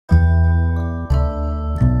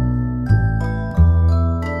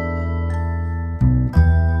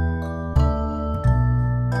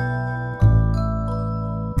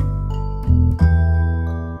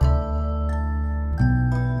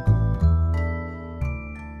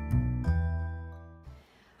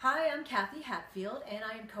I'm Kathy Hatfield, and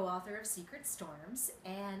I am co-author of SecretStorms,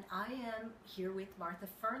 and I am here with Martha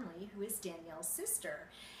Fearnley, who is Danielle's sister.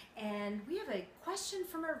 And we have a question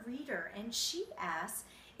from a reader, and she asks,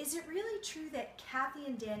 is it really true that Kathy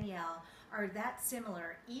and Danielle are that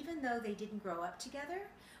similar, even though they didn't grow up together?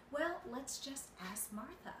 Well, let's just ask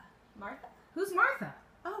Martha. Martha? Who's Martha?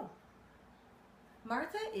 Oh,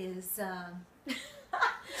 Martha is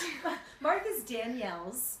Martha's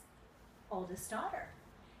Danielle's oldest daughter.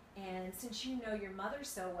 And since you know your mother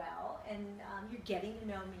so well, and you're getting to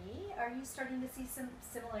know me, are you starting to see some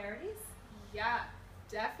similarities? Yeah,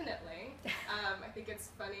 definitely. I think it's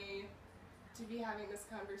funny to be having this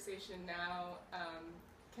conversation now,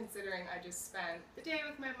 considering I just spent the day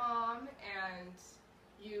with my mom, and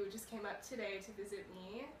you just came up today to visit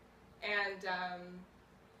me, and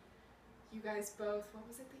you guys both, what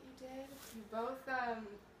was it that you did? You both,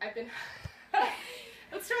 I've been,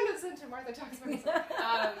 let's turn this into Martha Talks About Herself.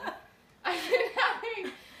 I've been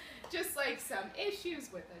having just like some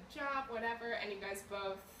issues with a job, whatever, and you guys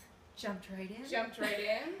both Jumped right in.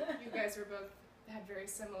 You guys were both, had very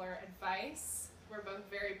similar advice. We're both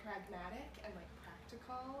very pragmatic and like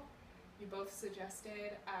practical. You both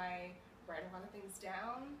suggested I write a lot of things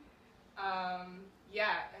down.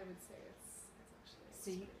 Yeah, I would say it's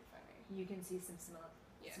actually really funny. You can see some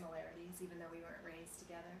similarities, even though we weren't raised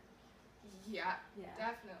together. Yeah,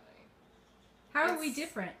 definitely. How are we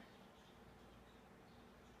different?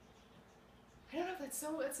 I don't know if it's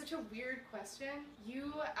such a weird question.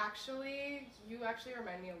 You actually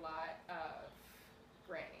remind me a lot of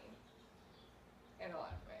Granny in a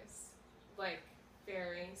lot of ways. Like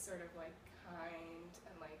very sort of like kind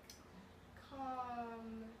and like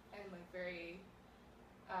calm and like very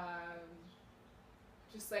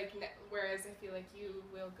just like, whereas I feel like you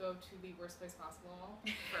will go to the worst place possible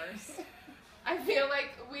first. I feel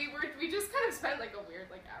like we just kind of spent like a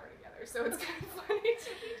weird like hour together, so it's kind of funny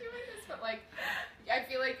to be doing this, but like I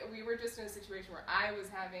feel like we were just in a situation where I was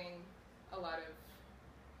having a lot of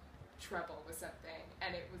trouble with something,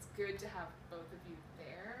 and it was good to have both of you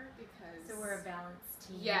there because So we're a balanced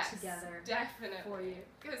team together. Definitely. For you.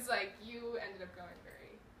 Because like you ended up going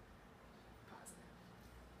very positive.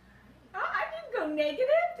 Oh, I didn't go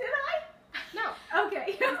negative, did I? No.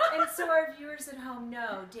 Okay. And so our viewers at home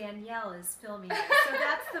know Danielle is filming this. So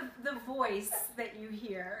that's the voice that you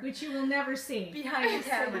hear. Which you will never see. Behind the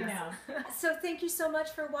So you camera. know. So thank you so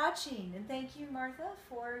much for watching, and thank you, Martha,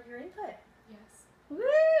 for your input. Yes.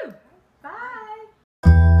 Woo! Bye.